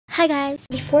Hi guys!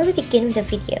 Before we begin with the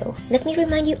video, let me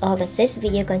remind you all that this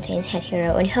video contains head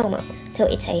hero and homo, so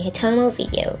it's a hitomo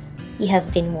video. You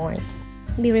have been warned.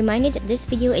 Be reminded that this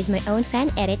video is my own fan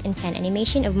edit and fan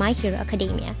animation of My Hero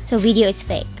Academia, so video is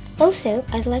fake. Also,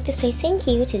 I'd like to say thank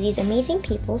you to these amazing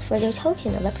people for their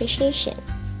token of appreciation.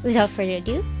 Without further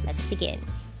ado, let's begin.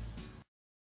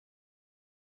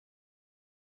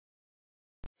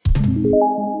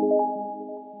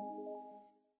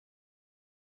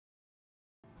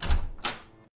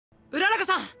 Uraraka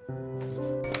さん。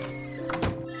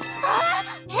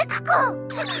デク君。そう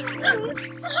だ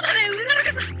ね、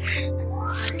Urarakaさん。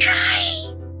近い。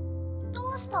ど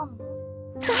うしたの？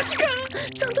確か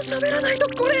ちゃんと喋らないと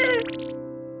これ。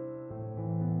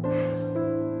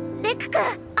デク君、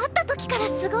会った時から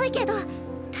すごいけど、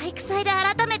体育祭で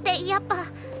改めてやっぱや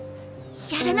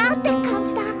るなって感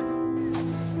じだ。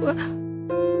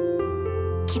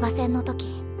騎馬戦の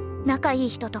時。仲いい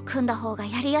人と組んだ方が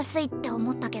やりやすいって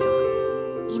思ったけど、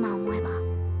今思えば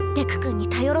デク君に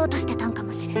頼ろうとしてたんか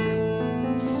もしれない。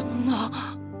そんな。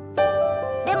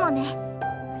でもね、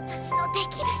私ので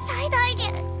きる最大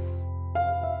限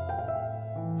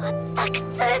全く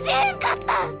通じへんかっ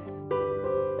た。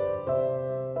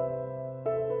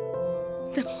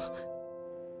でも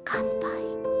乾杯。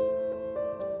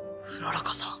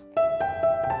Urarakaさん、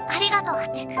ありがとう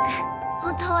デク君。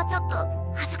本当はちょっと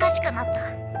恥ずかしくなった。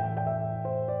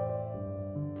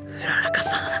Uraraka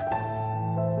さん、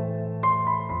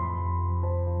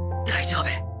大丈夫。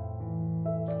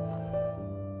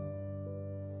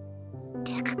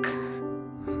デク君。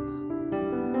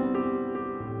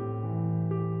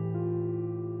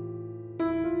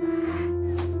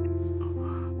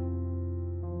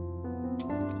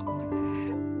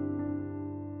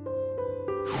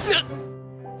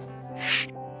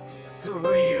ど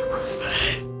ういうことだ。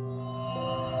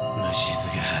虫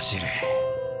唾が走る。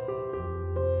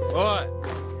おい、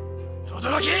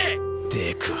Todoroki！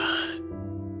デクは。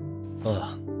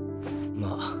ああ、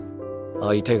まあ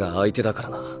相手が相手だから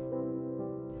な。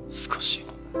少し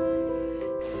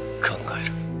考え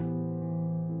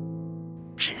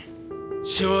る。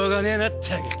しょうがねえなっ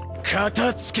たく。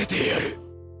片付けてやる。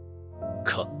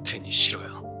勝手にしろ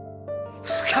よ。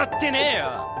使ってねえ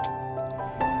よ。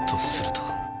とするとどう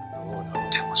なっ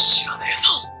ても知らねえぞ。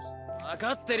分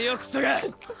かってるよクソが。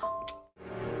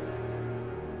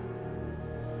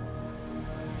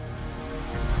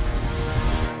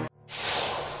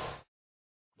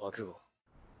爆豪、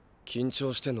緊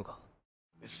張してんのか？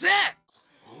うっせえ！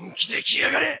本気で来や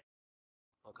がれ。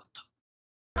分かった。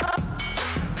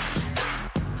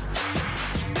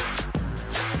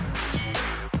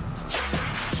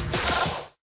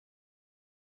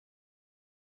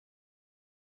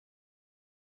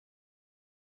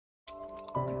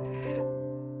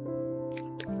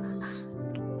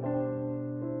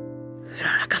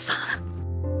Urarakaさん。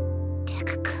デ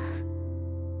ク君。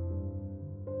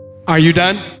Are you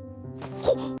done?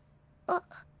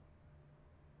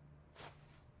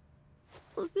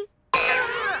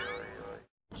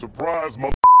 Surprise,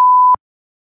 mother.